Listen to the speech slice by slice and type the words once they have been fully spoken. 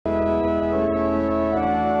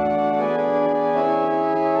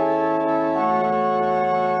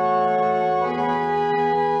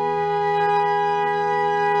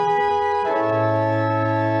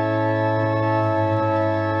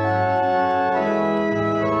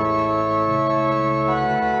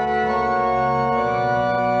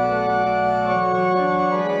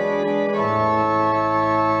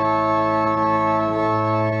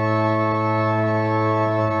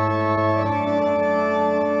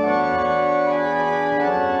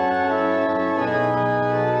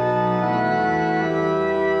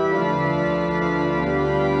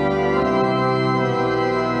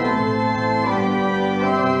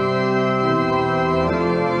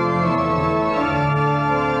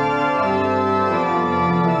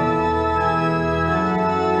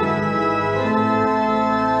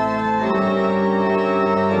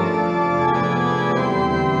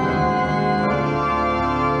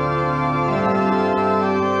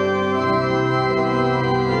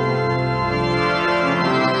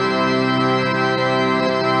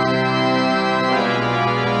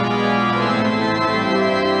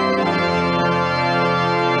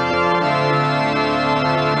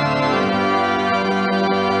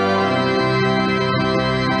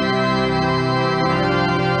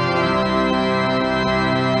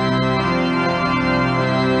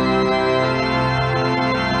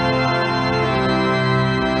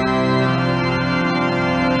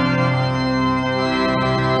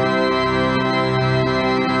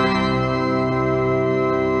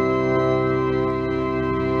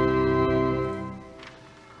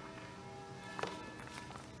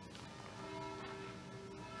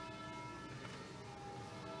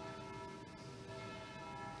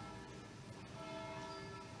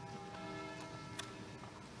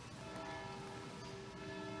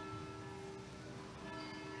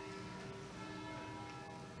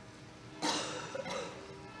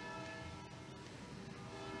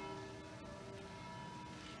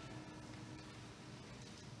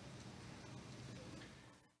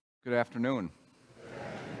Good afternoon.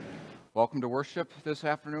 Welcome to worship this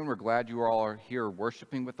afternoon. We're glad you all are here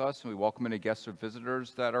worshiping with us, and we welcome any guests or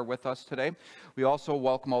visitors that are with us today. We also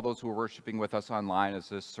welcome all those who are worshiping with us online, as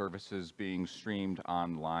this service is being streamed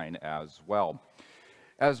online as well.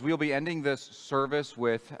 As we'll be ending this service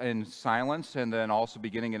in silence, and then also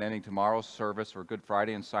beginning and ending tomorrow's service for Good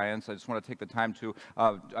Friday in Science, I just want to take the time to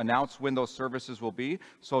announce when those services will be.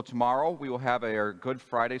 So tomorrow we will have a Good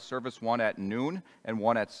Friday service, one at noon and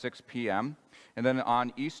one at 6 p.m. And then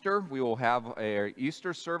on Easter, we will have an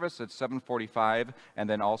Easter service at 7:45 and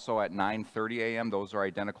then also at 9:30 a.m. Those are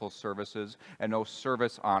identical services, and no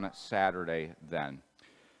service on Saturday then.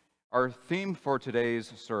 Our theme for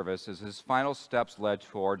today's service is His final steps led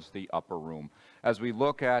towards the upper room. As we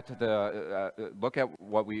look at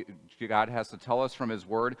what God has to tell us from His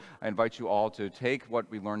Word, I invite you all to take what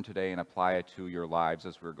we learned today and apply it to your lives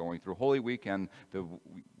as we're going through Holy Week and the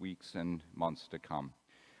weeks and months to come.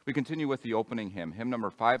 We continue with the opening hymn, hymn number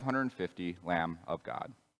 550, Lamb of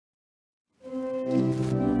God.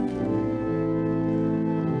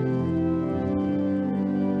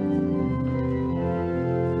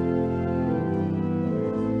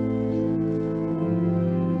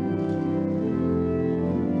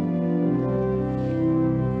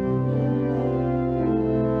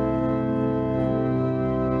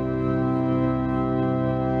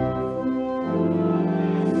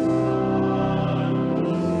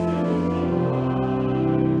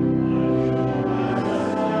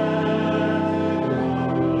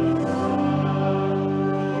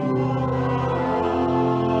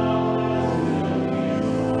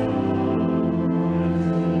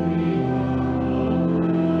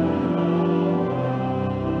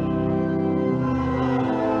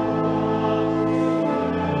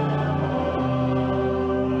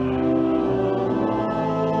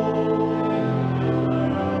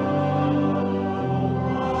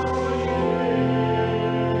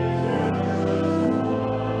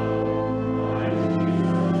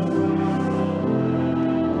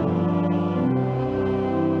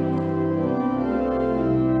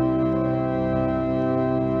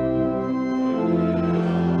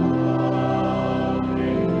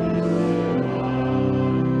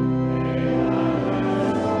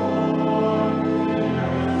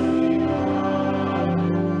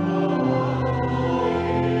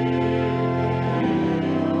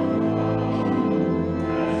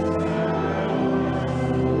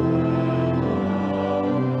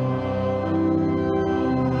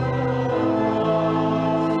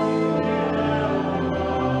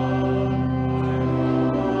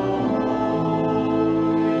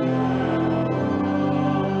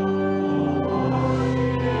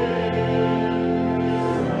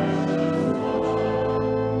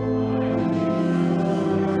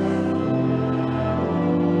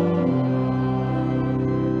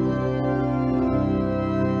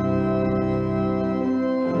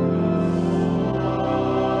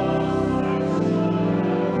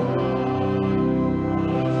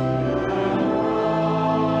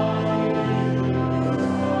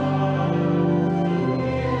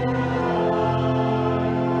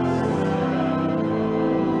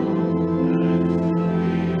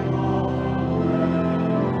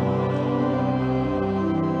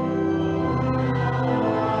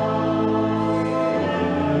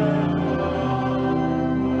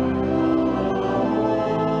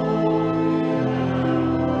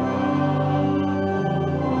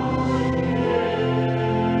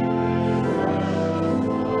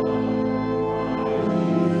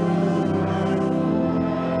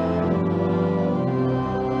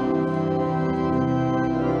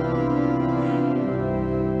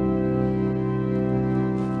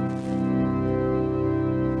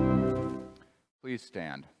 Please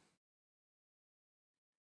stand.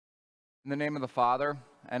 In the name of the Father,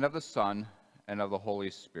 and of the Son, and of the Holy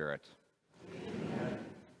Spirit. Amen.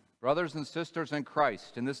 Brothers and sisters in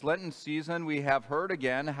Christ, in this Lenten season we have heard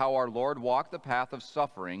again how our Lord walked the path of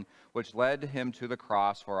suffering, which led him to the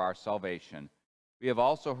cross for our salvation. We have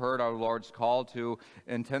also heard our Lord's call to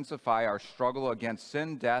intensify our struggle against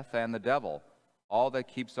sin, death, and the devil, all that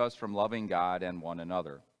keeps us from loving God and one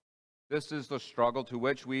another. This is the struggle to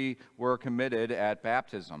which we were committed at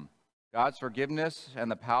baptism. God's forgiveness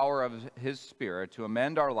and the power of His Spirit to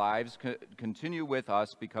amend our lives continue with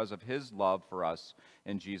us because of His love for us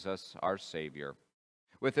in Jesus our Savior.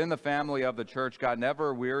 Within the family of the church, God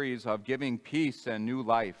never wearies of giving peace and new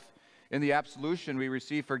life. In the absolution, we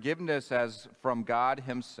receive forgiveness as from God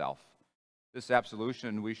Himself. This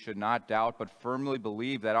absolution we should not doubt, but firmly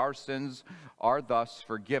believe that our sins are thus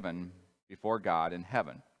forgiven before God in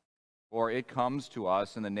heaven. For it comes to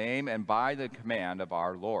us in the name and by the command of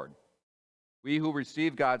our Lord. We who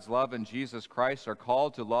receive God's love in Jesus Christ are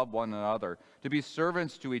called to love one another, to be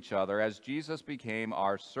servants to each other as Jesus became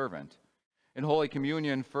our servant. In Holy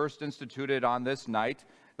Communion, first instituted on this night,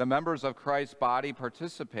 the members of Christ's body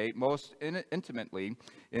participate most intimately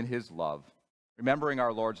in his love. Remembering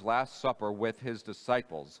our Lord's Last Supper with his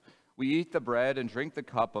disciples, we eat the bread and drink the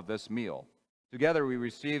cup of this meal. Together we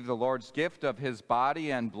receive the Lord's gift of his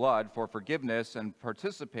body and blood for forgiveness and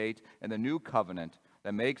participate in the new covenant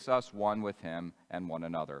that makes us one with him and one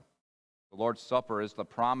another. The Lord's Supper is the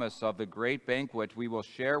promise of the great banquet we will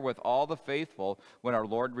share with all the faithful when our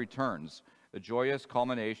Lord returns, the joyous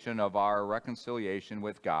culmination of our reconciliation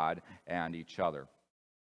with God and each other.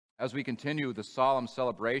 As we continue the solemn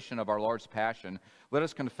celebration of our Lord's Passion, let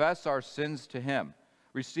us confess our sins to him,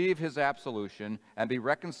 receive his absolution, and be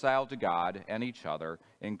reconciled to God and each other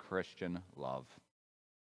in Christian love.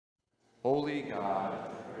 Holy God,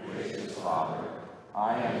 gracious Father,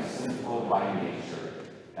 I am sinful by nature,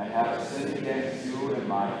 and have sinned against you in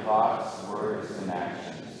my thoughts, words, and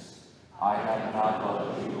actions. I have not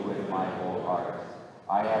loved you with my whole heart.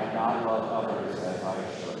 I have not loved others as I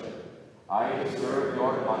should. I deserve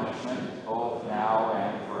your punishment both now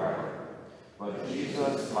and forever. But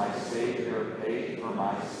Jesus, my Savior, paid for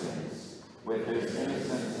my sins with his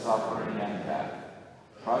innocent suffering and death.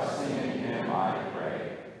 Trusting in him, I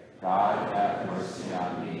pray, God have mercy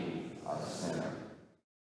on me, a sinner.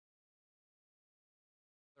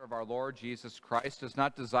 Of our Lord Jesus Christ does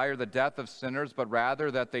not desire the death of sinners, but rather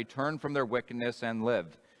that they turn from their wickedness and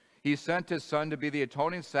live. He sent his Son to be the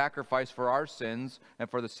atoning sacrifice for our sins and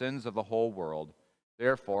for the sins of the whole world.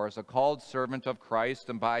 Therefore, as a called servant of Christ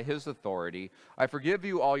and by his authority, I forgive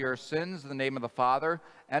you all your sins in the name of the Father,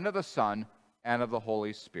 and of the Son, and of the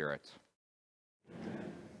Holy Spirit. Amen.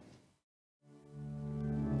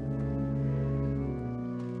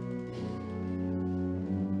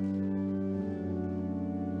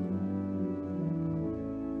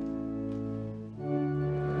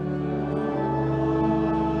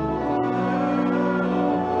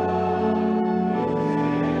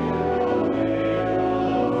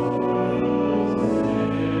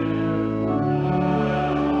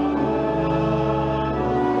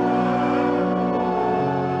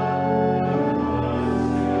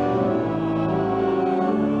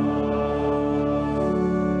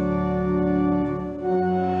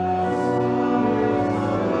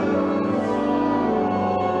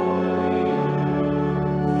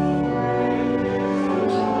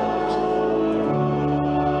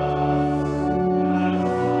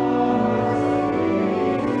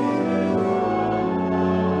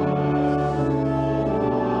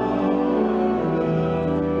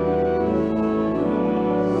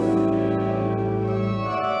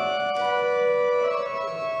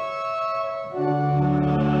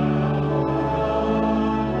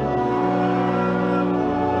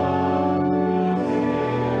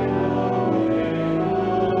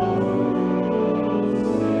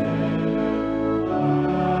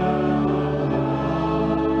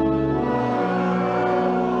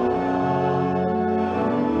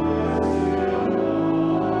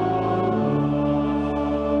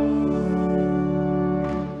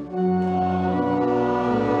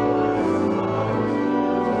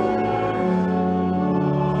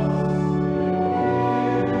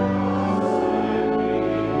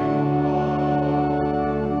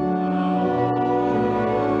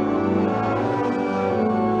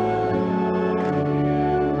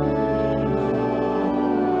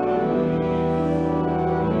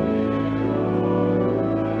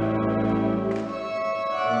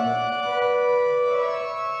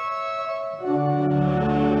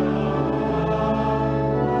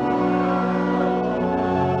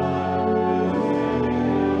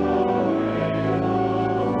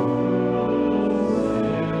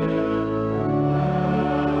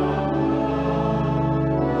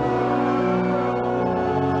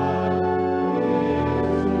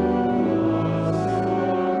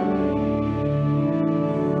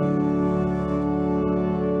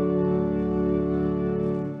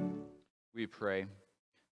 Pray.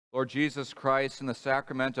 Lord Jesus Christ, in the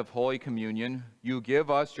sacrament of Holy Communion, you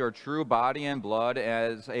give us your true body and blood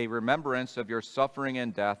as a remembrance of your suffering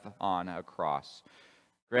and death on a cross.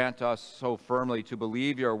 Grant us so firmly to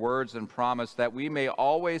believe your words and promise that we may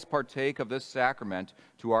always partake of this sacrament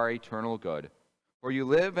to our eternal good. For you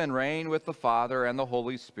live and reign with the Father and the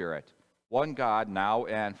Holy Spirit, one God, now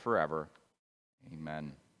and forever.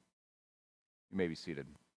 Amen. You may be seated.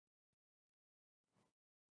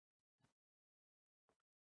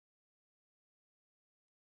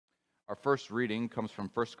 Our first reading comes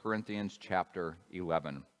from 1 Corinthians chapter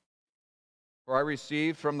 11. For I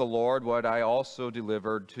received from the Lord what I also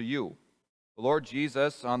delivered to you, The Lord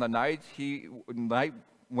Jesus, on the night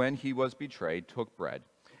when he was betrayed, took bread,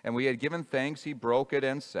 and when he had given thanks, he broke it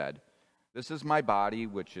and said, "This is my body,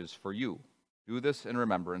 which is for you. Do this in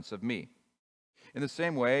remembrance of me." In the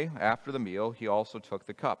same way, after the meal, he also took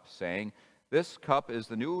the cup, saying, "This cup is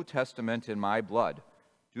the New Testament in my blood.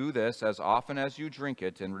 Do this as often as you drink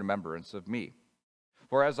it in remembrance of me.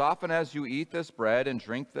 For as often as you eat this bread and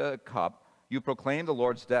drink the cup, you proclaim the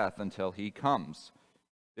Lord's death until he comes.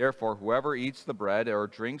 Therefore, whoever eats the bread or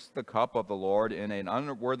drinks the cup of the Lord in an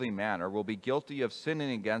unworthy manner will be guilty of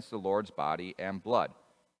sinning against the Lord's body and blood.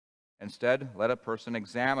 Instead, let a person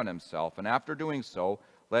examine himself, and after doing so,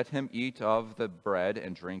 let him eat of the bread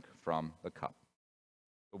and drink from the cup."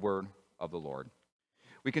 The word of the Lord.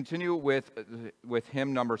 We continue with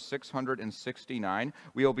hymn number 669.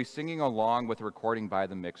 We will be singing along with a recording by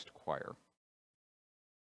the mixed choir.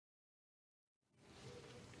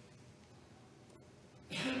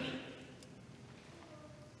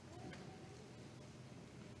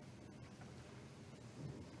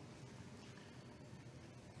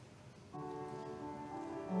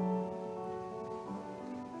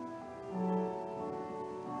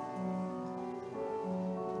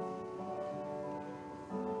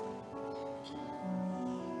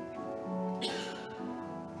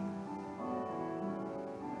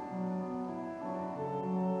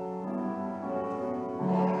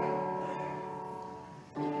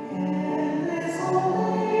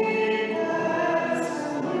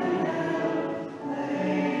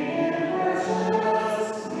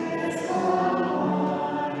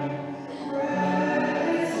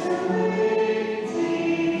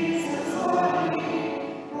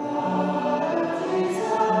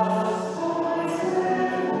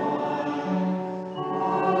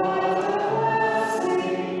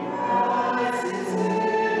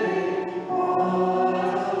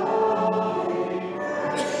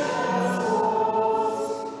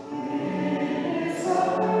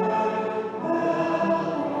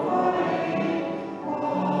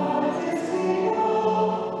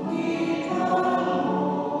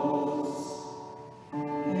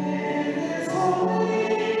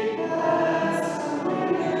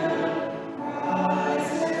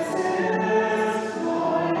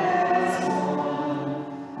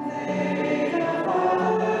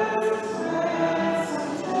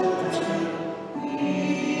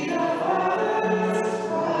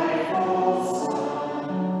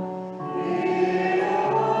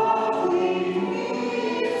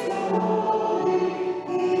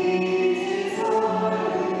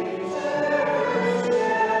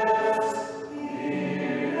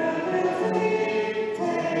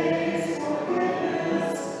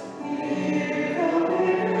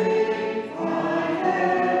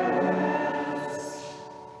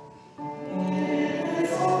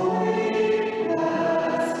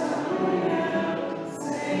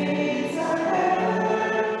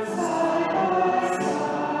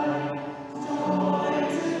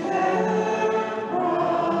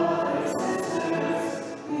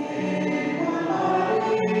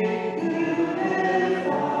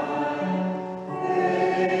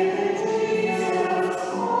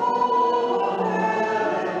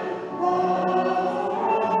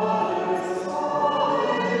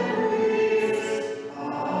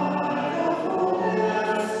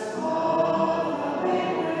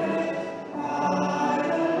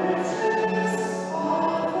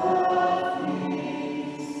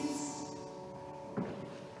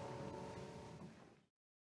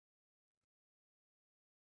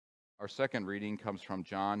 Our second reading comes from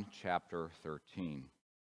John chapter 13.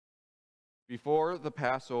 Before the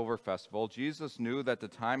Passover festival, Jesus knew that the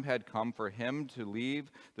time had come for him to leave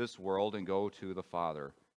this world and go to the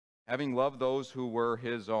Father. Having loved those who were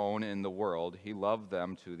his own in the world, he loved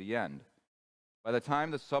them to the end. By the time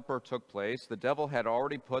the supper took place, the devil had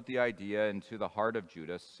already put the idea into the heart of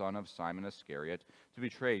Judas, son of Simon Iscariot, to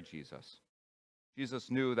betray Jesus.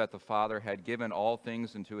 Jesus knew that the Father had given all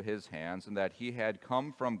things into his hands and that he had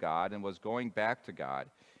come from God and was going back to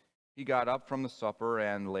God. He got up from the supper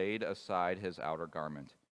and laid aside his outer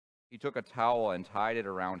garment. He took a towel and tied it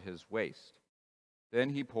around his waist. Then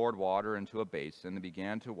he poured water into a basin and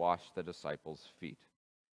began to wash the disciples' feet,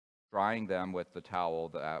 drying them with the towel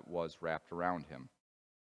that was wrapped around him.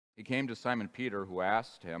 He came to Simon Peter, who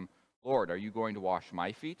asked him, "Lord, are you going to wash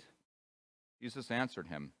my feet?" Jesus answered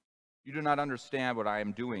him, "You do not understand what I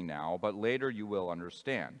am doing now, but later you will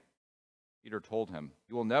understand." Peter told him,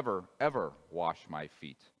 "You will never, ever wash my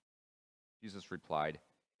feet." Jesus replied,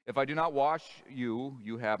 "If I do not wash you,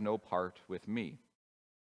 you have no part with me."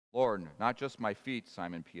 "Lord, not just my feet,"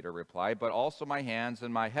 Simon Peter replied, "but also my hands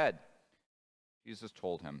and my head." Jesus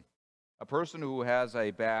told him, A person who has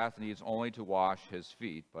a bath needs only to wash his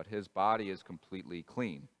feet, but his body is completely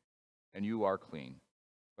clean. And you are clean,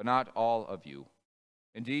 but not all of you.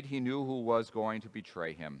 Indeed, he knew who was going to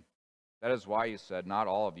betray him. That is why he said, not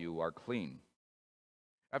all of you are clean.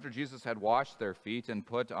 After Jesus had washed their feet and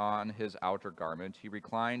put on his outer garment, he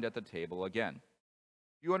reclined at the table again.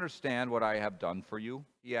 "Do you understand what I have done for you?"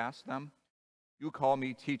 he asked them. "You call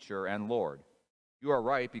me teacher and Lord. You are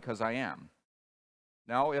right, because I am.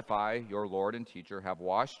 Now, if I, your Lord and teacher, have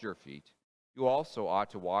washed your feet, you also ought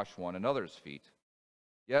to wash one another's feet.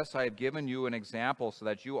 Yes, I have given you an example so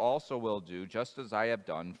that you also will do just as I have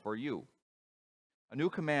done for you. A new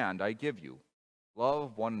command I give you: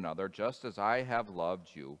 love one another just as I have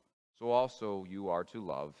loved you, so also you are to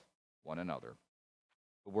love one another."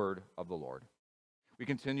 The word of the Lord. We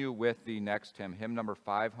continue with the next hymn number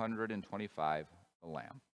 525, The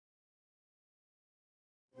Lamb.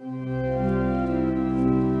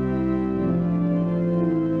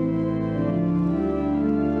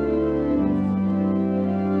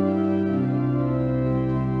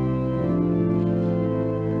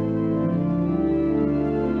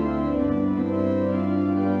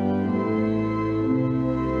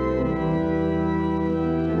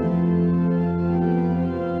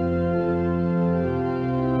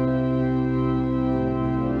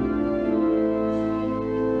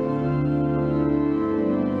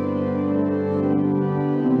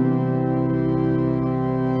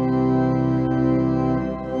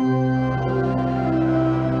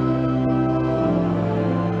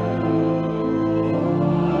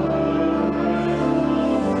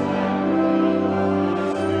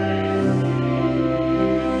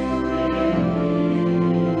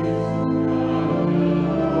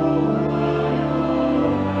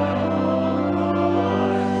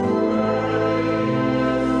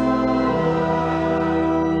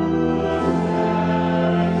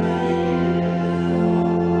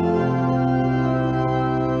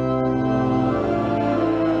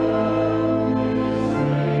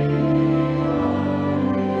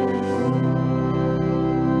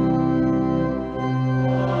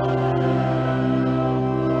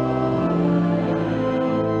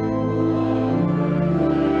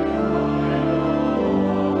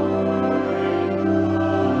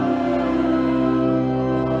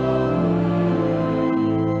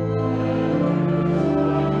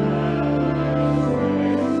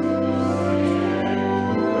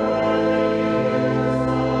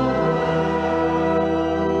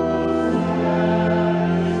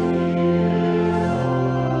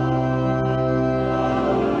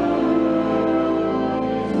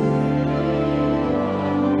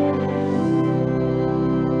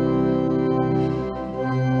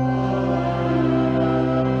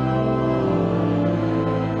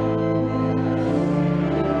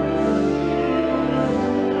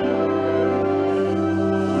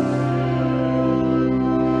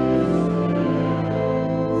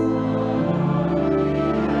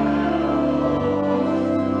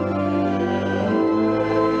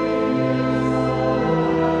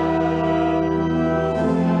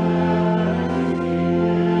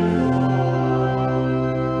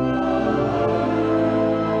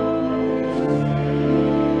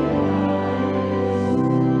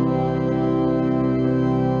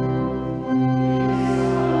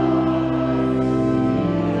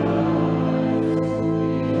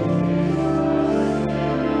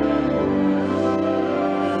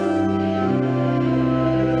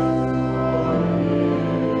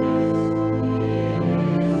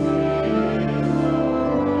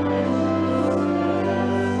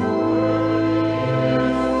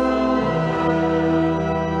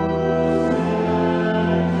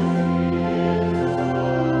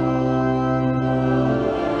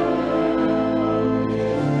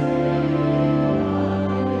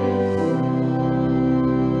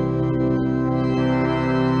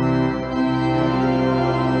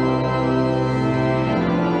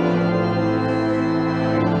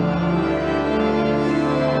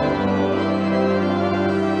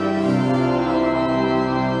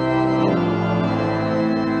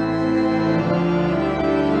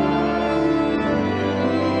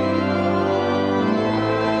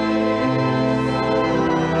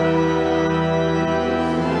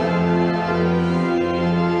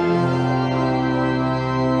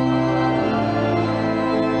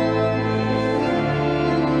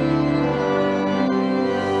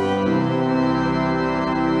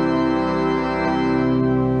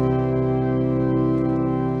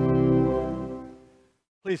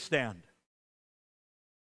 Please stand.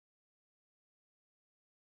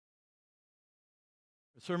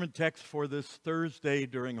 The sermon text for this Thursday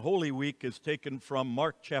during Holy Week is taken from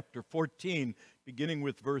Mark chapter 14, beginning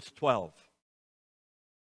with verse 12.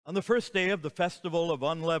 On the first day of the festival of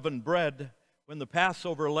unleavened bread, when the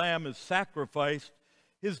Passover lamb is sacrificed,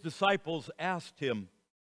 his disciples asked him,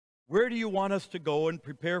 "Where do you want us to go and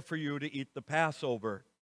prepare for you to eat the Passover?"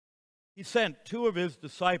 He sent two of his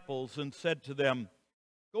disciples and said to them,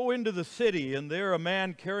 "Go into the city, and there a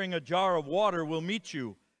man carrying a jar of water will meet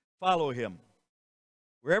you. Follow him.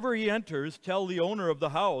 Wherever he enters, tell the owner of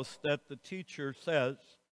the house that the teacher says,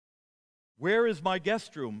 'Where is my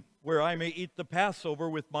guest room, where I may eat the Passover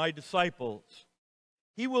with my disciples?'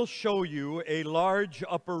 He will show you a large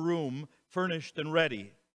upper room furnished and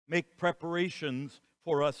ready. Make preparations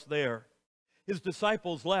for us there." His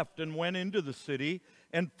disciples left and went into the city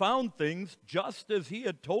and found things just as he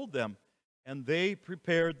had told them, and they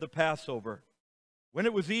prepared the Passover. When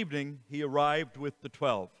it was evening, he arrived with the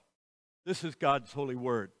 12. This is God's holy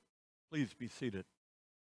word. Please be seated.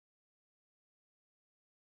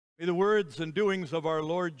 May the words and doings of our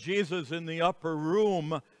Lord Jesus in the upper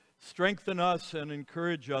room strengthen us and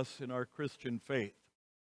encourage us in our Christian faith.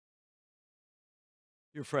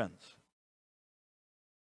 Dear friends,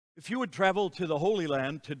 if you would travel to the Holy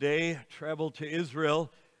Land today, travel to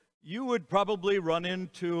Israel, you would probably run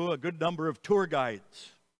into a good number of tour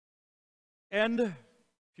guides. And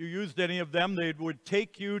if you used any of them, they would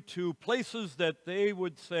take you to places that they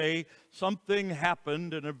would say something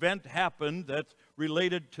happened, an event happened that's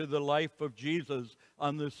related to the life of Jesus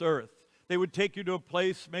on this earth. They would take you to a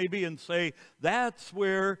place maybe and say, that's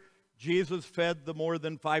where Jesus fed the more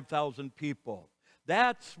than 5,000 people.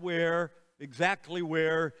 That's exactly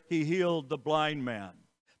where he healed the blind man.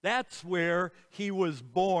 That's where he was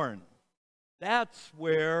born. That's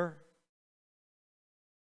where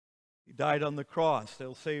he died on the cross.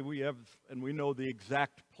 They'll say we know the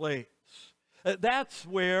exact place. That's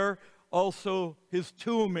where also his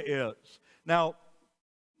tomb is. Now,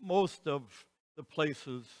 most of the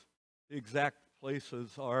places, the exact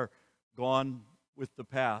places, are gone with the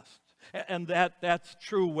past. And that's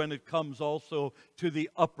true when it comes also to the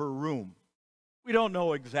upper room. We don't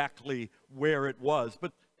know exactly where it was,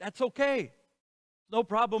 but that's okay. No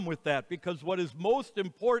problem with that, because what is most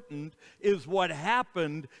important is what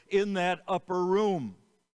happened in that upper room.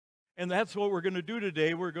 And that's what we're going to do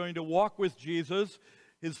today. We're going to walk with Jesus,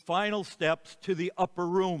 his final steps to the upper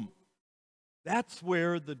room. That's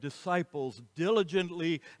where the disciples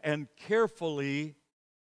diligently and carefully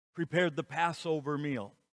prepared the Passover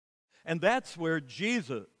meal. And that's where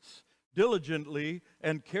Jesus diligently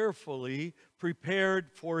and carefully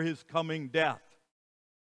prepared for his coming death.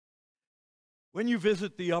 When you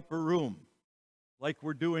visit the upper room, like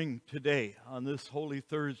we're doing today on this Holy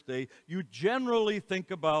Thursday, you generally think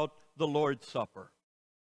about the Lord's Supper.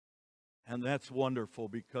 And that's wonderful,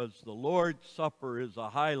 because the Lord's Supper is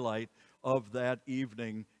a highlight of that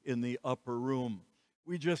evening in the upper room.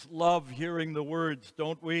 We just love hearing the words,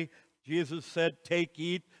 don't we? Jesus said, "Take,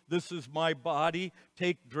 eat, this is my body.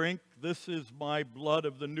 Take, drink, this is my blood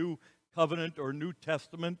of the new covenant or New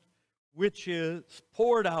Testament, which is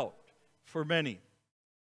poured out for many."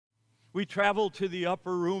 We travel to the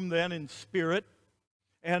upper room then in spirit,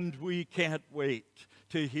 and we can't wait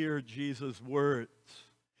to hear Jesus' words.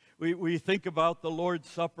 We think about the Lord's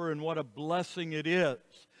Supper and what a blessing it is.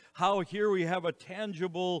 How here we have a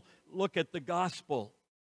tangible look at the gospel.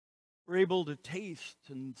 We're able to taste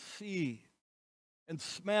and see and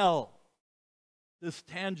smell this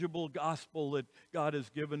tangible gospel that God has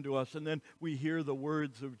given to us. And then we hear the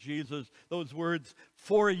words of Jesus, those words,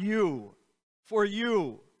 for you,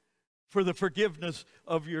 for the forgiveness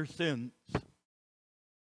of your sins.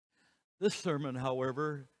 This sermon,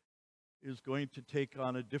 however, is going to take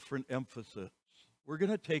on a different emphasis. We're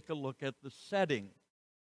going to take a look at the setting,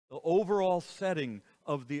 the overall setting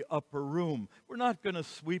of the upper room. We're not going to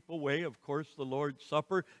sweep away, of course, the Lord's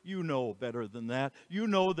Supper. You know better than that. You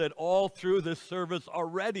know that all through this service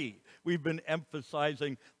already we've been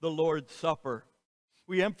emphasizing the Lord's Supper.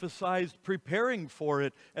 We emphasized preparing for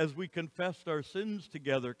it as we confessed our sins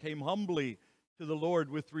together, came humbly to the Lord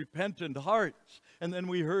with repentant hearts. And then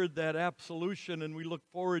we heard that absolution, and we look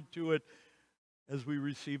forward to it as we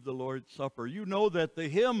receive the Lord's Supper. You know that the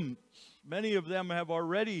hymns, many of them have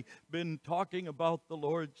already been talking about the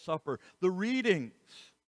Lord's Supper. The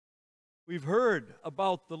readings, we've heard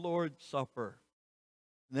about the Lord's Supper.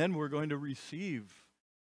 And then we're going to receive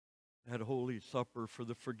that Holy Supper for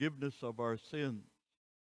the forgiveness of our sins.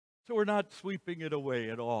 So we're not sweeping it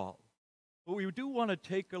away at all. But we do want to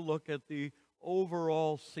take a look at the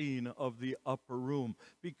overall scene of the upper room,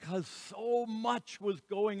 because so much was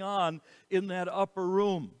going on in that upper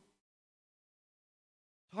room.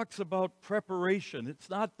 talks about preparation. It's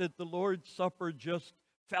not that the Lord's Supper just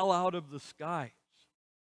fell out of the skies.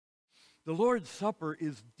 The Lord's Supper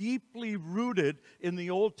is deeply rooted in the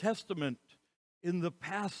Old Testament, in the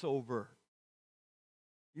Passover.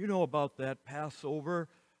 You know about that Passover,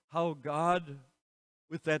 how God,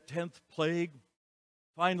 with that 10th plague,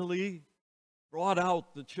 finally brought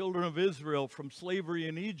out the children of Israel from slavery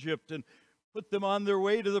in Egypt and put them on their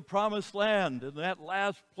way to the promised land. And that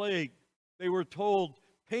last plague, they were told,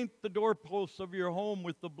 paint the doorposts of your home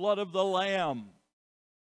with the blood of the Lamb,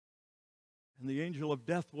 and the angel of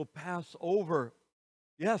death will pass over.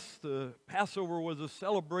 Yes, the Passover was a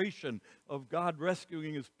celebration of God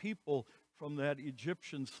rescuing his people from that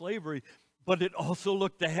Egyptian slavery, but it also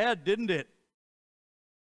looked ahead, didn't it,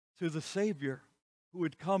 to the Savior who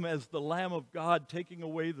would come as the Lamb of God, taking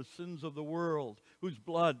away the sins of the world, whose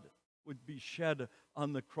blood would be shed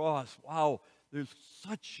on the cross. Wow, there's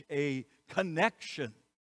such a connection.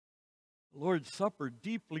 The Lord's Supper,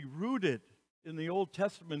 deeply rooted in the Old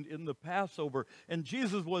Testament, in the Passover. And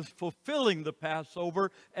Jesus was fulfilling the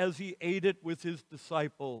Passover as he ate it with his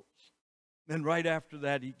disciples. And right after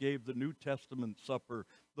that, he gave the New Testament supper,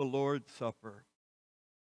 the Lord's Supper.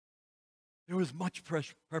 There was much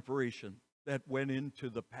preparation that went into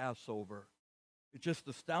the Passover. It just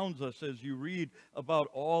astounds us as you read about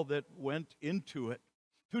all that went into it.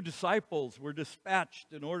 2 disciples were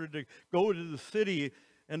dispatched in order to go to the city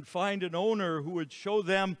and find an owner who would show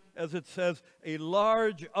them, as it says, a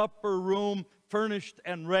large upper room furnished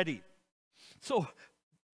and ready. So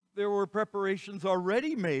there were preparations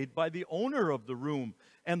already made by the owner of the room.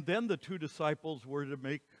 And then the 2 disciples were to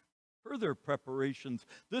make further preparations.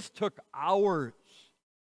 This took hours.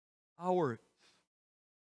 Hours.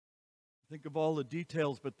 Think of all the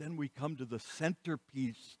details, but then we come to the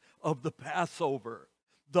centerpiece of the Passover,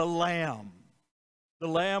 the lamb. The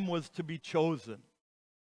lamb was to be chosen.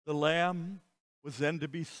 The lamb was then to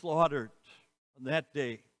be slaughtered on that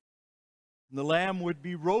day. And the lamb would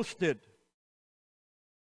be roasted.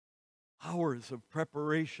 Hours of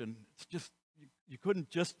preparation. It's just, you couldn't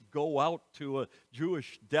just go out to a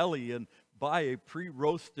Jewish deli and buy a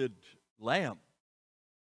pre-roasted lamb.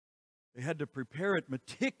 They had to prepare it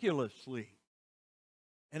meticulously.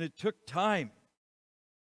 And it took time.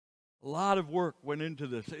 A lot of work went into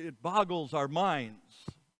this. It boggles our minds.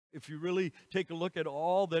 If you really take a look at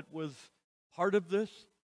all that was part of this,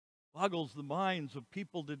 boggles the minds of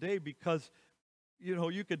people today, because, you know,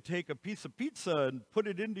 you could take a piece of pizza and put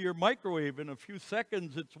it into your microwave in a few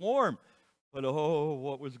seconds, it's warm. But oh,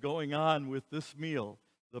 what was going on with this meal,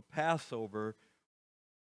 the Passover,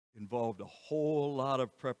 involved a whole lot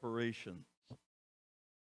of preparation.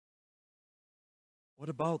 What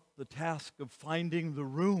about the task of finding the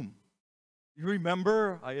room? You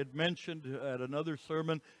remember I had mentioned at another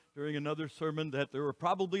sermon, during another sermon, that there were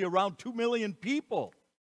probably around 2 million people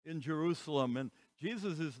in Jerusalem, and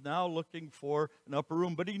Jesus is now looking for an upper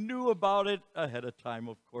room, but he knew about it ahead of time,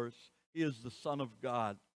 of course. He is the Son of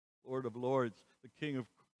God, Lord of Lords, the King of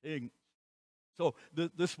Kings. So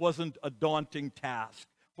this wasn't a daunting task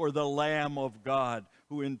for the Lamb of God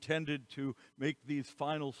who intended to make these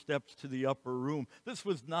final steps to the upper room. This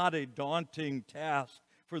was not a daunting task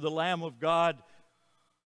for the Lamb of God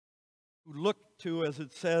who looked to, as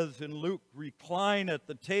it says in Luke, recline at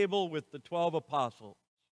the table with the 12 apostles.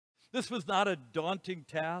 This was not a daunting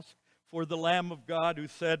task for the Lamb of God who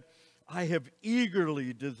said, I have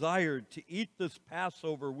eagerly desired to eat this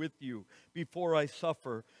Passover with you before I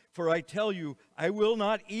suffer. For I tell you, I will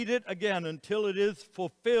not eat it again until it is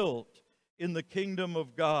fulfilled in the kingdom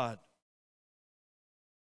of God.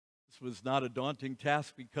 This was not a daunting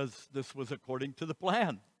task because this was according to the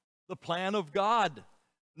plan of God.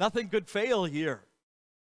 Nothing could fail here.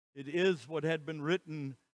 It is what had been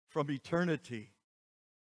written from eternity.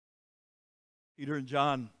 Peter and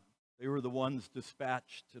John, they were the ones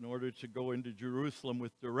dispatched in order to go into Jerusalem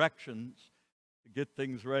with directions to get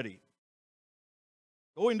things ready.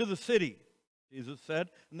 Go into the city, Jesus said,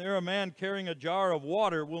 and there a man carrying a jar of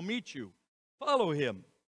water will meet you. Follow him.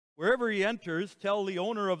 Wherever he enters, tell the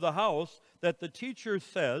owner of the house that the teacher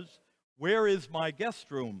says, where is my guest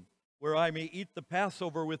room, where I may eat the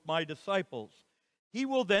Passover with my disciples? He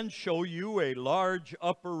will then show you a large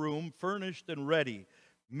upper room furnished and ready.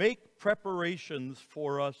 Make preparations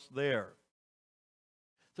for us there.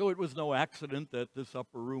 So it was no accident that this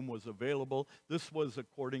upper room was available. This was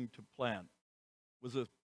according to plan. It was a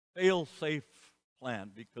fail-safe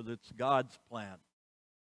plan because it's God's plan.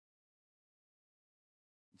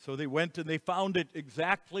 So they went and they found it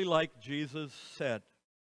exactly like Jesus said.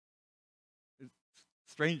 It's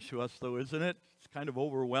strange to us, though, isn't it? It's kind of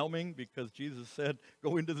overwhelming because Jesus said,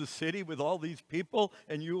 go into the city with all these people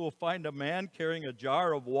and you will find a man carrying a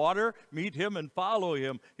jar of water. Meet him and follow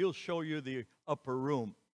him. He'll show you the upper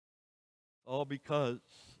room. All because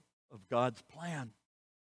of God's plan.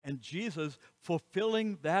 And Jesus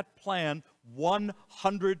fulfilling that plan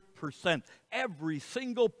 100%. Every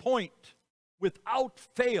single point, without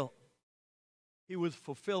fail. He was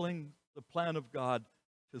fulfilling the plan of God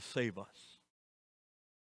to save us.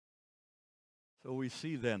 So we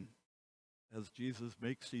see then, as Jesus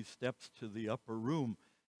makes these steps to the upper room,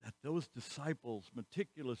 that those disciples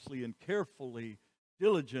meticulously and carefully,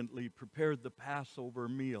 diligently prepared the Passover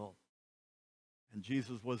meal. And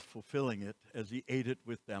Jesus was fulfilling it as he ate it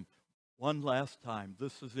with them. One last time,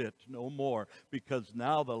 this is it, no more, because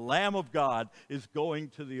now the Lamb of God is going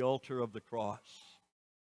to the altar of the cross.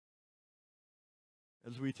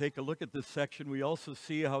 As we take a look at this section, we also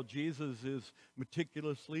see how Jesus is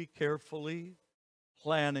meticulously, carefully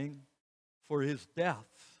planning for his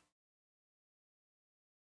death.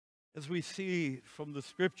 As we see from the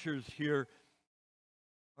scriptures here,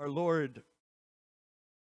 our Lord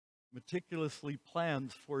meticulously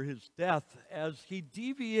plans for his death as he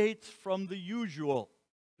deviates from the usual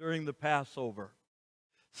during the Passover.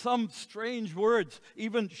 Some strange words,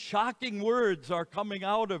 even shocking words, are coming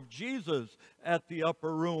out of Jesus at the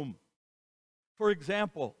upper room. For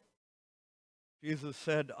example, Jesus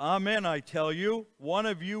said, "Amen, I tell you, one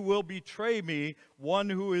of you will betray me, one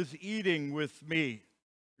who is eating with me,"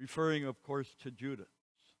 referring, of course, to Judas.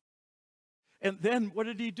 And then what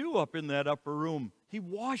did he do up in that upper room? He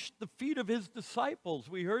washed the feet of his disciples.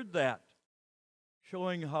 We heard that,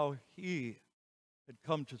 showing how he had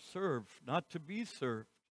come to serve, not to be served.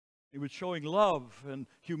 He was showing love and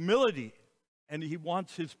humility, and he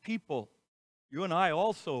wants his people, you and I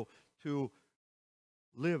also, to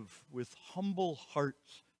live with humble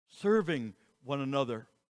hearts, serving one another.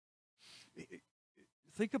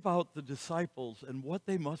 Think about the disciples and what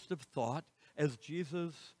they must have thought as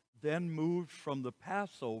Jesus then moved from the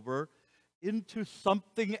Passover into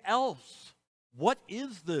something else. What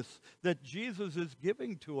is this that Jesus is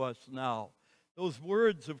giving to us now? Those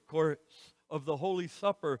words, of course, of the Holy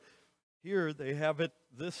Supper, here they have it,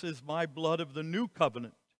 "This is my blood of the new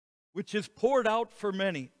covenant, which is poured out for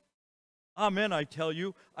many. Amen, I tell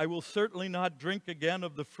you, I will certainly not drink again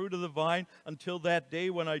of the fruit of the vine until that day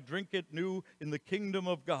when I drink it new in the kingdom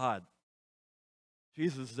of God."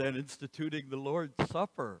 Jesus then instituting the Lord's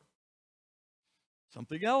Supper.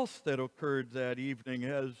 Something else that occurred that evening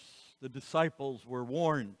as the disciples were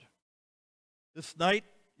warned. "This night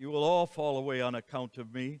you will all fall away on account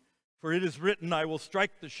of me, for it is written, I will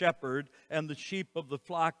strike the shepherd, and the sheep of the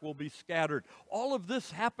flock will be scattered." All of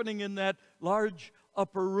this happening in that large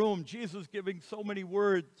upper room. Jesus giving so many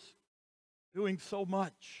words, doing so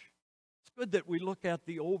much. It's good that we look at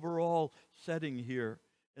the overall setting here.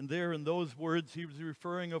 And there in those words, he was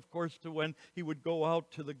referring, of course, to when he would go out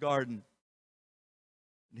to the garden.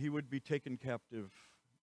 And he would be taken captive,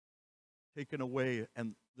 taken away,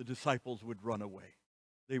 and the disciples would run away.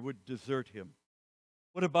 They would desert him.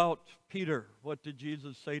 What about Peter? What did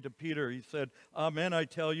Jesus say to Peter? He said, "Amen, I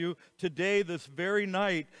tell you, today, this very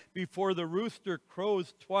night, before the rooster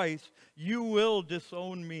crows twice, you will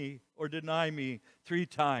disown me or deny me 3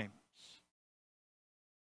 times.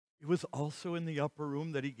 It was also in the upper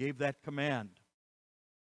room that he gave that command.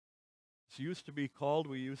 It used to be called,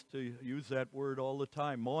 we used to use that word all the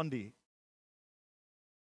time, Maundy.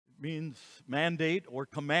 It means mandate or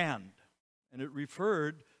command. And it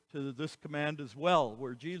referred to this command as well,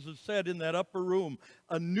 where Jesus said in that upper room,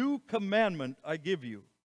 "A new commandment I give you,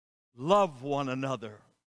 love one another.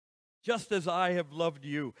 Just as I have loved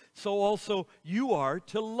you, so also you are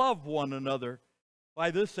to love one another.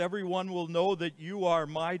 By this everyone will know that you are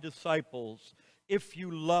my disciples, if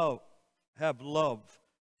you have love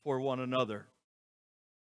for one another."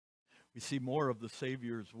 We see more of the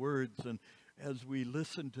Savior's words, and as we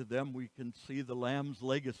listen to them, we can see the Lamb's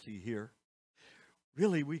legacy here.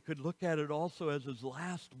 Really, we could look at it also as his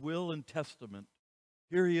last will and testament.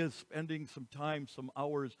 Here he is spending some time, some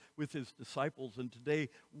hours with his disciples, and today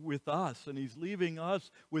with us, and he's leaving us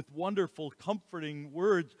with wonderful, comforting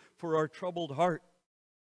words for our troubled heart.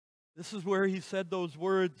 This is where he said those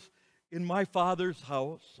words, "In my Father's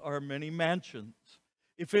house are many mansions.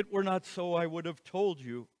 If it were not so, I would have told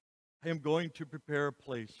you, I am going to prepare a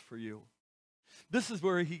place for you." This is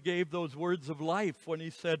where he gave those words of life when he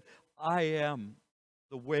said, "I am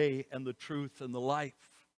the way and the truth and the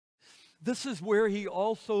life." This is where he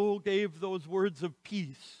also gave those words of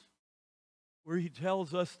peace, where he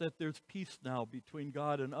tells us that there's peace now between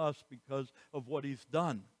God and us because of what he's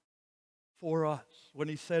done for us when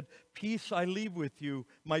he said, "Peace I leave with you,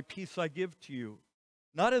 my peace I give to you.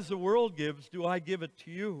 Not as the world gives, do I give it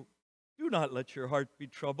to you. Do not let your heart be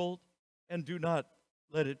troubled, and do not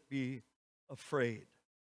let it be afraid."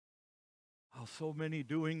 How so many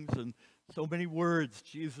doings and so many words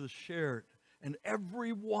Jesus shared, and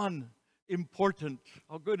every one important.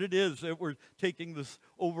 How good it is that we're taking this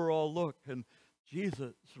overall look. And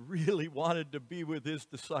Jesus really wanted to be with his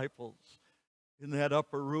disciples in that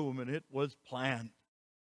upper room, and it was planned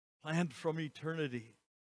from eternity.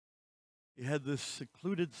 He had this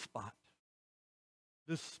secluded spot,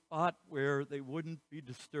 this spot where they wouldn't be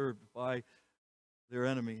disturbed by their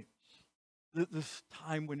enemies, this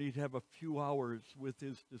time when he'd have a few hours with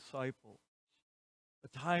his disciples, a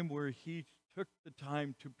time where he took the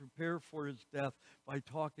time to prepare for his death by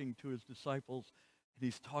talking to his disciples, and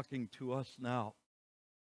he's talking to us now.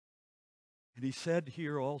 And he said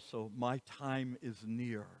here also, "My time is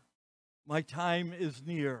near." My time is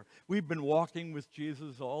near. We've been walking with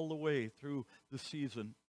Jesus all the way through the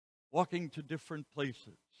season, walking to different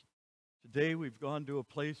places. Today we've gone to a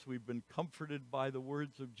place we've been comforted by the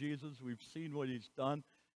words of Jesus. We've seen what he's done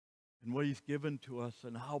and what he's given to us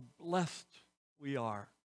and how blessed we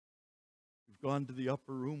are. We've gone to the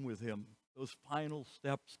upper room with him, those final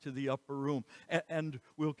steps to the upper room. And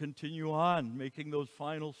we'll continue on making those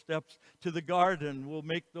final steps to the garden. We'll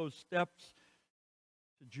make those steps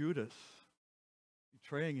to Judas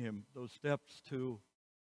betraying him, those steps to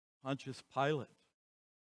Pontius Pilate,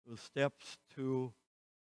 those steps to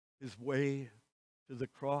his way to the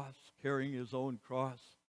cross, carrying his own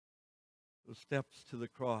cross, those steps to the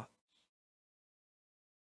cross.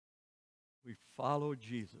 We follow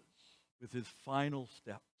Jesus with his final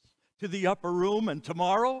steps to the upper room, and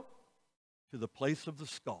tomorrow to the place of the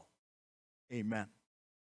skull. Amen.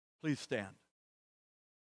 Please stand.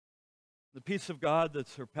 The peace of God that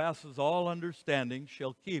surpasses all understanding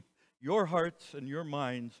shall keep your hearts and your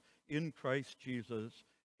minds in Christ Jesus.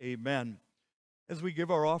 Amen. As we give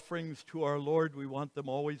our offerings to our Lord, we want them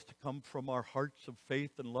always to come from our hearts of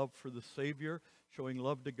faith and love for the Savior, showing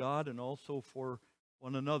love to God and also for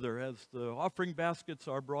one another. As the offering baskets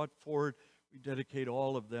are brought forward, we dedicate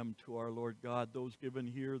all of them to our Lord God, those given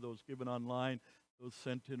here, those given online, those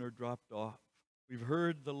sent in or dropped off. We've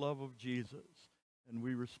heard the love of Jesus, and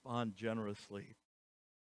we respond generously.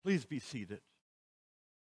 Please be seated.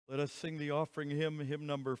 Let us sing the offering hymn, hymn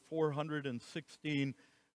number 416,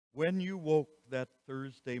 "When You Woke That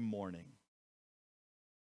Thursday Morning."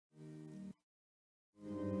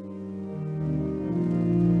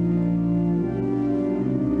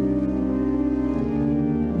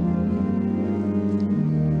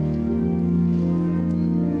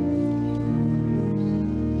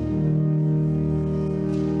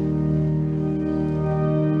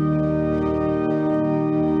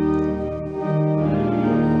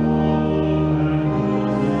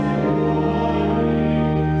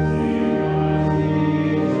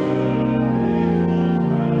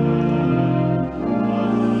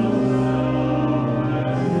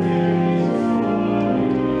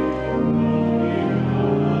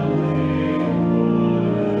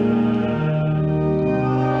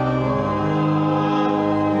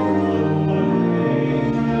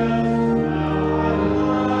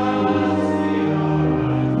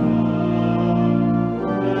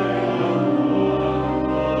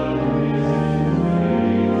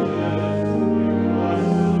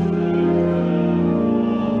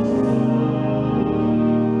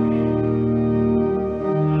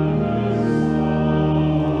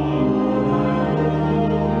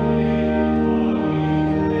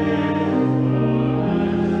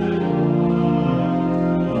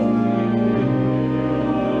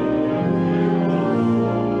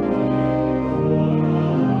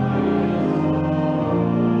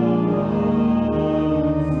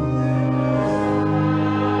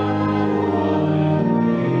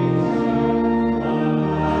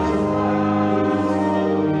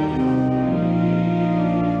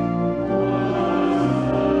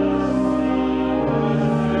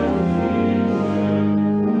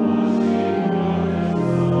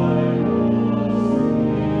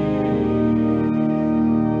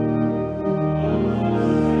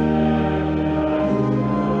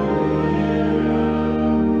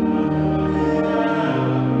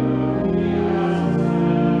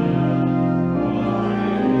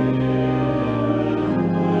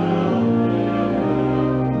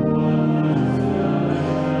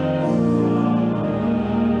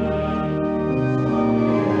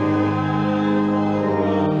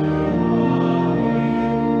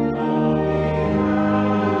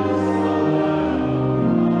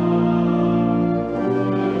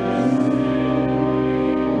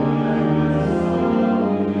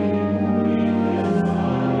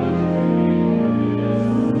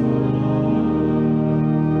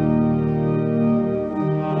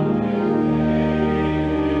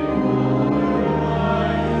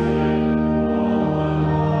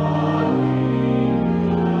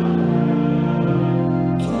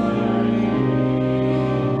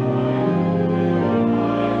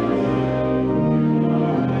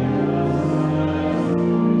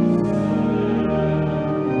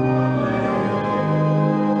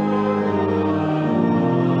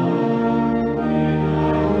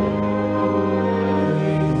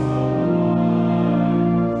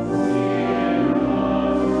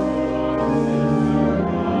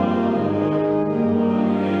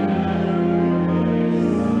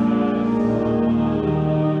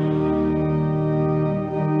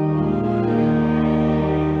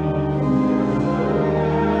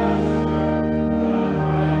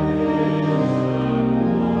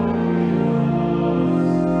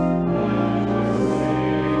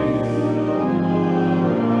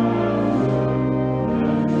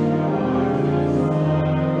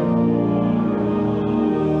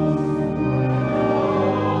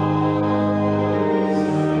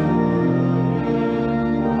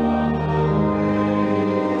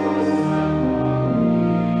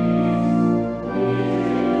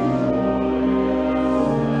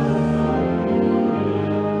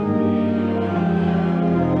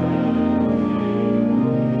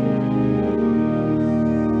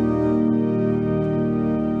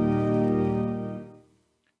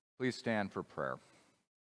 stand for prayer.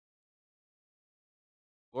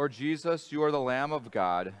 Lord Jesus, you are the Lamb of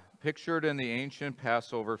God, pictured in the ancient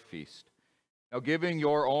Passover feast. Now giving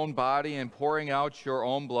your own body and pouring out your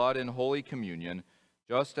own blood in Holy Communion,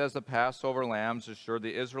 just as the Passover lambs assured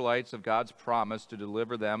the Israelites of God's promise to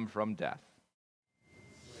deliver them from death.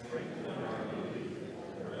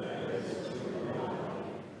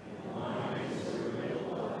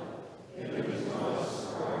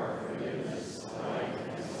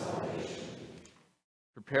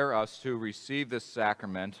 Prepare us to receive this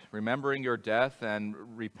sacrament, remembering your death and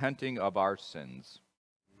repenting of our sins.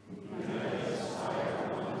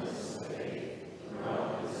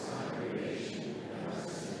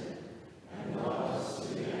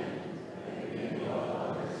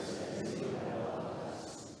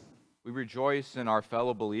 We rejoice in our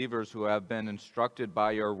fellow believers who have been instructed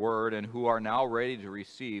by your word and who are now ready to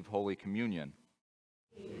receive Holy Communion.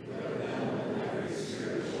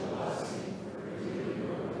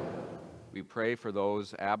 We pray for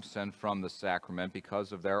those absent from the sacrament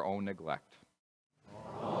because of their own neglect.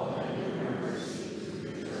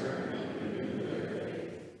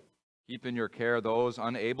 Keep in your care those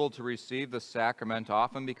unable to receive the sacrament,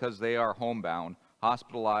 often because they are homebound,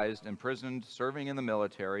 hospitalized, imprisoned, serving in the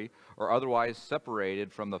military, or otherwise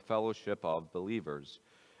separated from the fellowship of believers.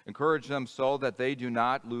 Encourage them so that they do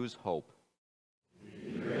not lose hope.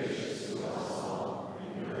 Be gracious to us all,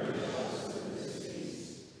 and encourage us with this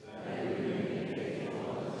peace, that we may be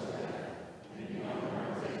faithful unto death, and become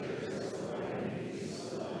partakers of the life and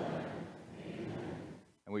peace of the Lamb. Amen.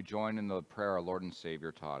 And we join in the prayer our Lord and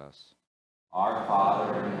Savior taught us. Our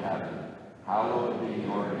Father in heaven, hallowed be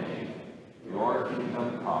your name. Your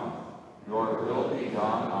kingdom come, your will be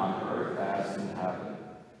done on earth as in heaven.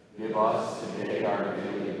 Give us today our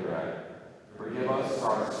daily bread. Forgive us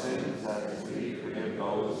our sins as we forgive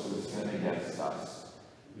those who sin against us.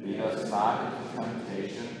 Lead us not into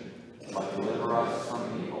temptation, but deliver us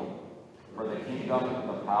from evil. For the kingdom,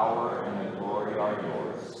 the power, and the glory are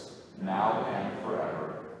yours, now and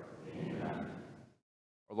forever. Amen.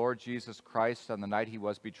 Our Lord Jesus Christ, on the night he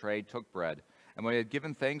was betrayed, took bread. And when he had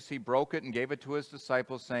given thanks, he broke it and gave it to his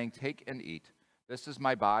disciples, saying, "Take and eat. This is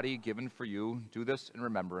my body given for you. Do this in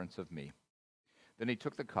remembrance of me." Then he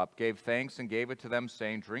took the cup, gave thanks, and gave it to them,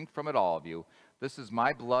 saying, "Drink from it, all of you. This is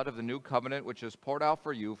my blood of the new covenant, which is poured out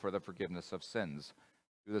for you for the forgiveness of sins.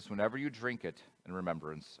 Do this whenever you drink it in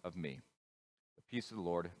remembrance of me." The peace of the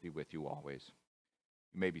Lord be with you always.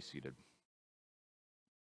 You may be seated.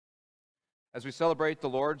 As we celebrate the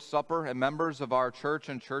Lord's Supper and members of our church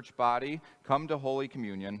and church body come to Holy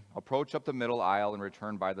Communion, approach up the middle aisle and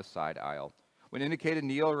return by the side aisle. When indicated,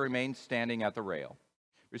 kneel or remain standing at the rail.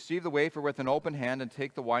 Receive the wafer with an open hand and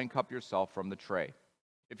take the wine cup yourself from the tray.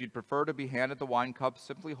 If you'd prefer to be handed the wine cup,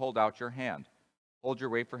 simply hold out your hand. Hold your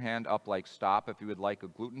wafer hand up like stop if you would like a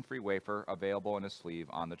gluten-free wafer available in a sleeve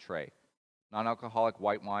on the tray. Non-alcoholic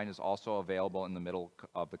white wine is also available in the middle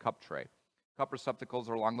of the cup tray. Cup receptacles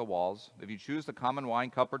are along the walls. If you choose the common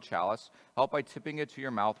wine cup or chalice, help by tipping it to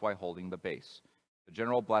your mouth while holding the base. The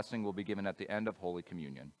general blessing will be given at the end of Holy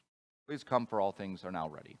Communion. Please come, for all things are now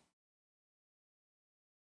ready.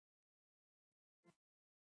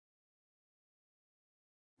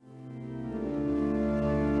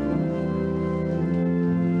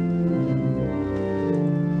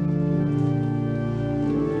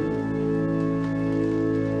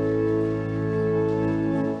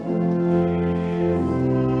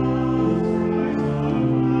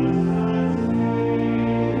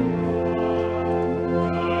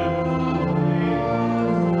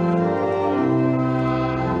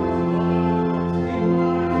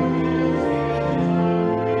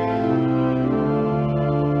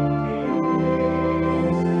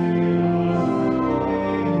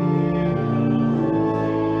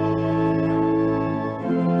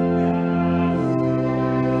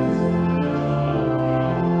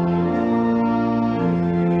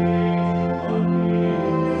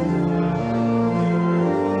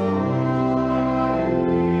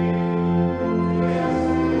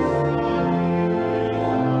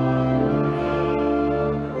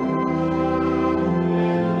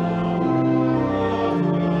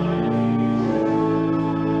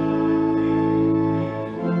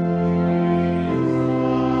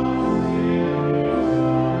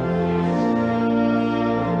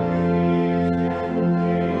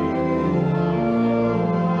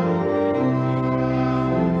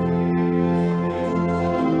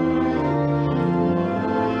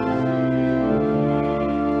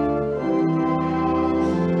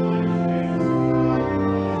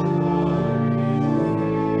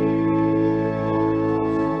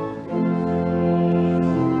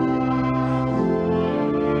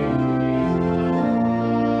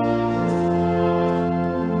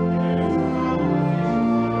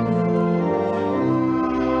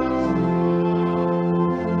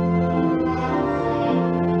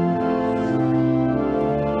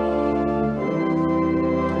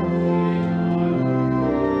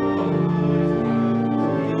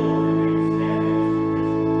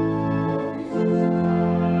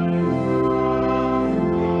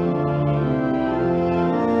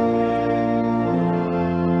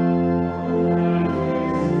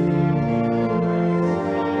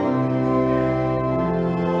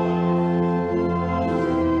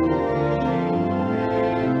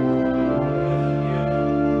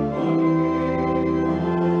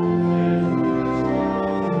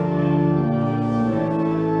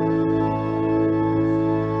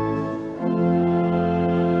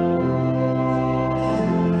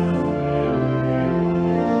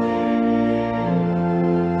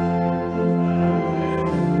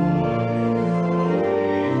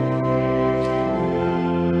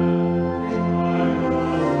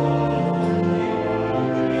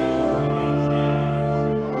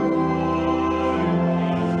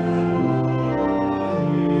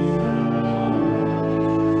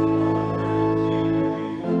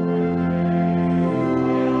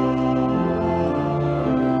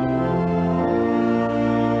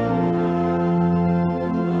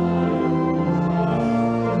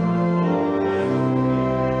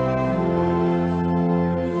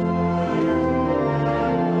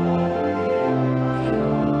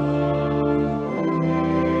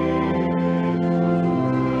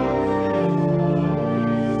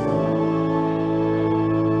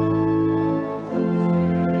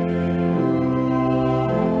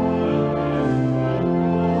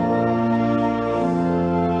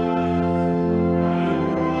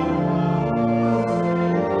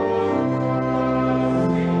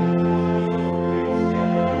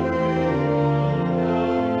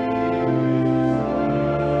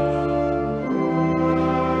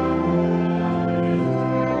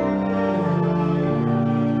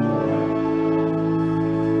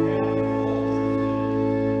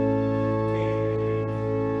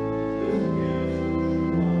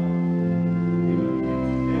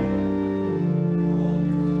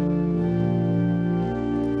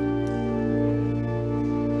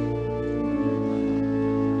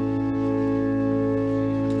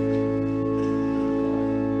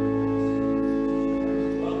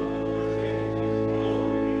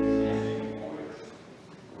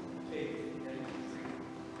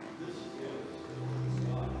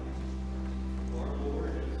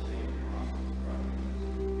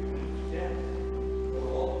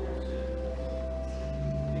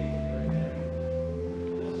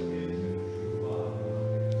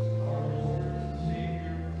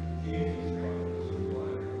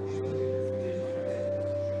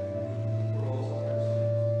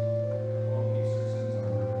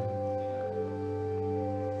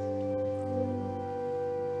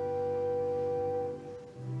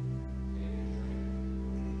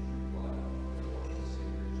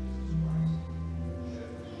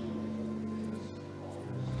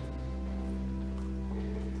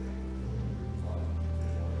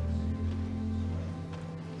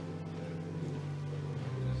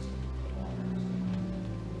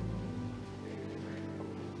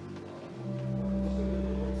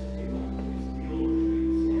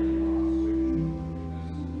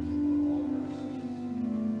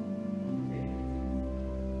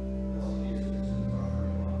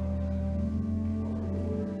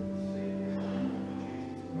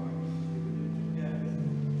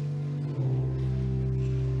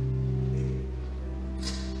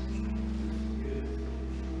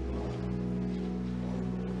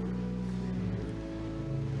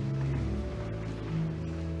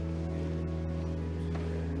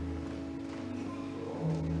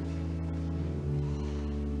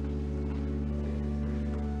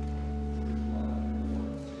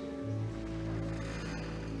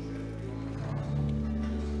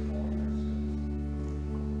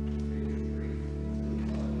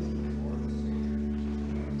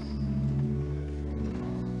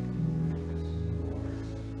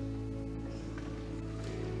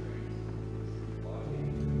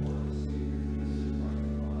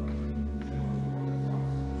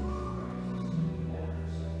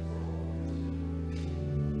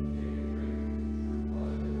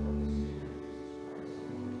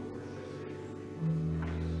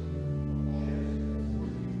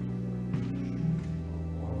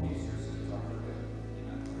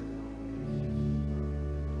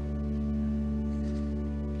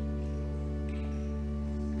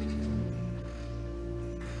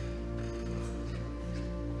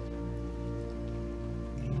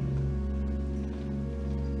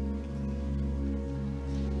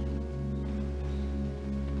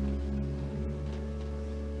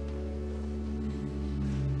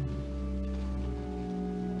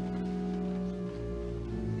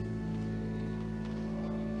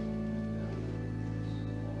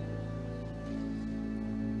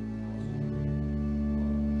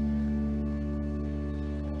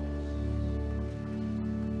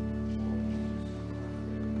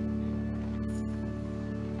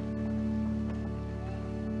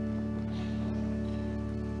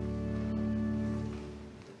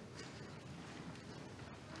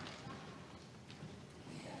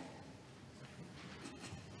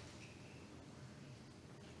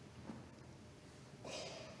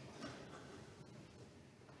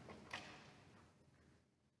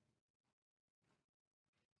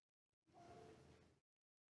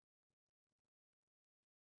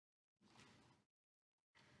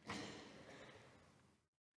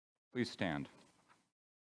 Please stand.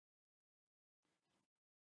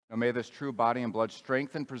 Now may this true body and blood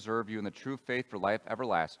strengthen and preserve you in the true faith for life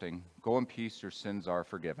everlasting. Go in peace, your sins are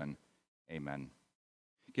forgiven. Amen.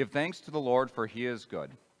 Give thanks to the Lord, for he is good.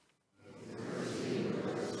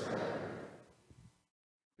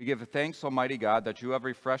 We give thanks, Almighty God, that you have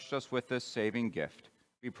refreshed us with this saving gift.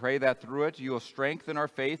 We pray that through it you will strengthen our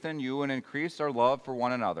faith in you and increase our love for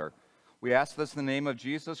one another. We ask this in the name of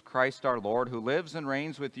Jesus Christ our Lord, who lives and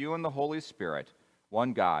reigns with you in the Holy Spirit,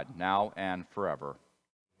 one God, now and forever.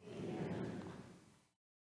 Amen.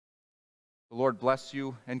 The Lord bless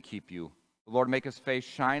you and keep you. The Lord make his face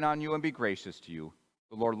shine on you and be gracious to you.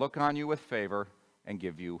 The Lord look on you with favor and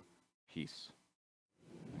give you peace.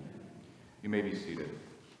 You may be seated.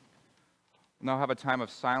 We'll now have a time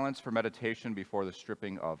of silence for meditation before the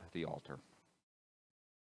stripping of the altar.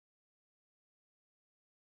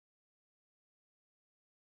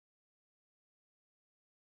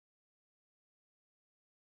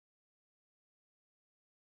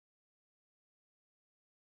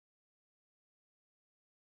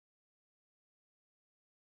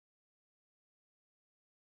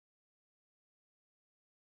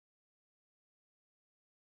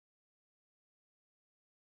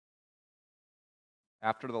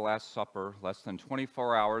 After the Last Supper, less than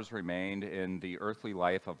 24 hours remained in the earthly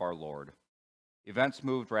life of our Lord. Events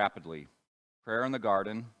moved rapidly. Prayer in the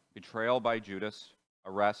garden, betrayal by Judas,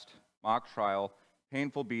 arrest, mock trial,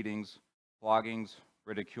 painful beatings, floggings,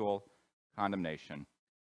 ridicule, condemnation,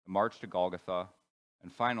 the march to Golgotha,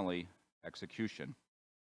 and finally, execution.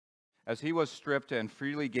 As he was stripped and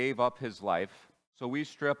freely gave up his life, so we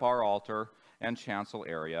strip our altar and chancel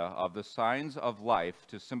area of the signs of life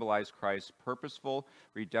to symbolize Christ's purposeful,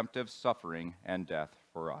 redemptive suffering and death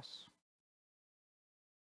for us.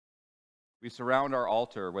 We surround our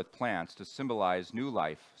altar with plants to symbolize new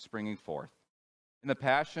life springing forth. In the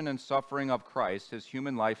passion and suffering of Christ, his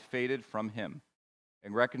human life faded from him.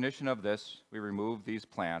 In recognition of this, we remove these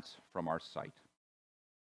plants from our sight.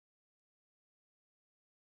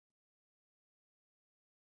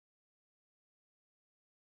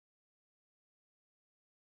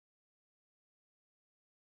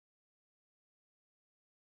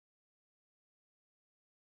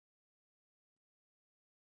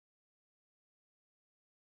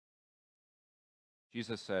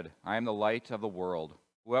 Jesus said, I am the light of the world.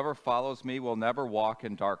 Whoever follows me will never walk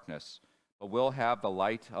in darkness, but will have the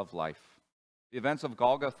light of life. The events of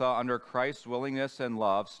Golgotha, under Christ's willingness and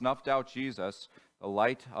love, snuffed out Jesus, the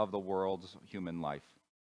light of the world's human life.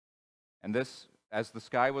 And this, as the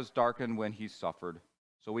sky was darkened when he suffered,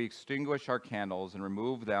 so we extinguish our candles and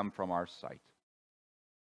remove them from our sight.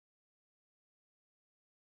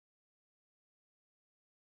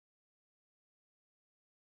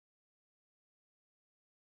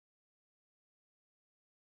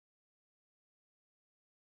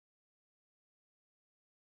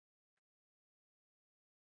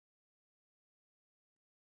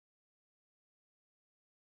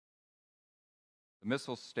 The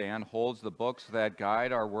missal stand holds the books that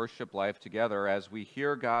guide our worship life together as we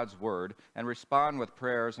hear God's word and respond with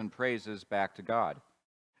prayers and praises back to God.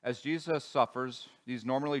 As Jesus suffers, these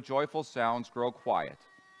normally joyful sounds grow quiet.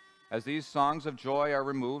 As these songs of joy are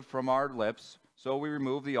removed from our lips, so we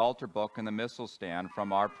remove the altar book and the missal stand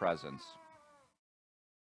from our presence.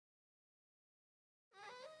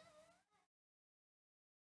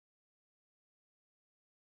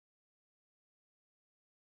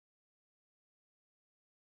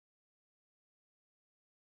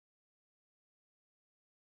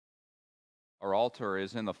 Our altar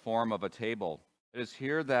is in the form of a table. It is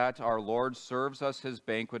here that our Lord serves us his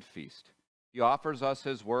banquet feast. He offers us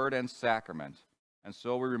his word and sacrament, and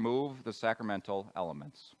so we remove the sacramental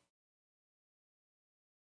elements.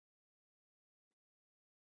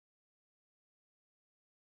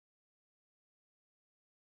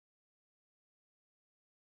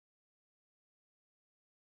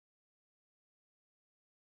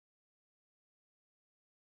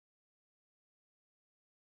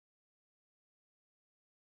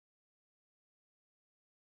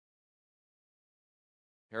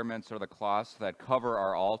 Paraments are the cloths that cover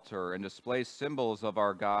our altar and display symbols of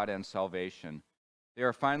our God and salvation. They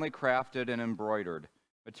are finely crafted and embroidered,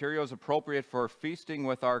 materials appropriate for feasting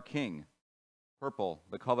with our King. Purple,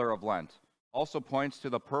 the color of Lent, also points to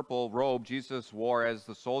the purple robe Jesus wore as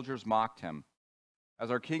the soldiers mocked him. As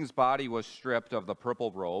our King's body was stripped of the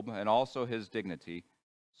purple robe and also his dignity,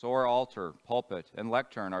 so our altar, pulpit, and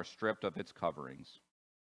lectern are stripped of its coverings.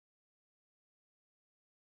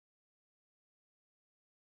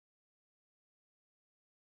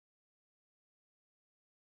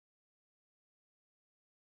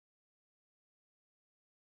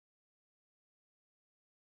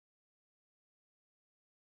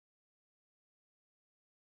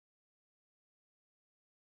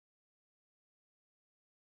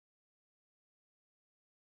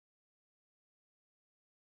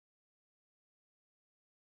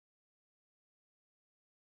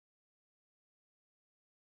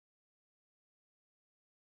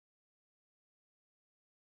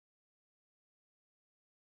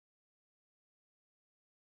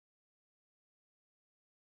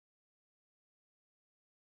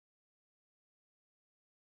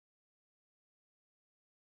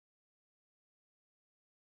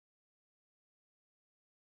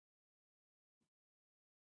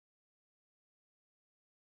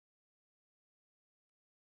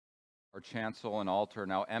 Our chancel and altar,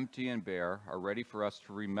 now empty and bare, are ready for us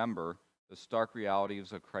to remember the stark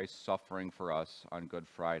realities of Christ's suffering for us on Good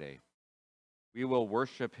Friday. We will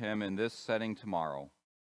worship him in this setting tomorrow.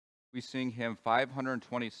 We sing hymn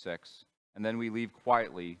 526, and then we leave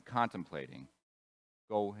quietly contemplating.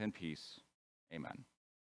 Go in peace. Amen.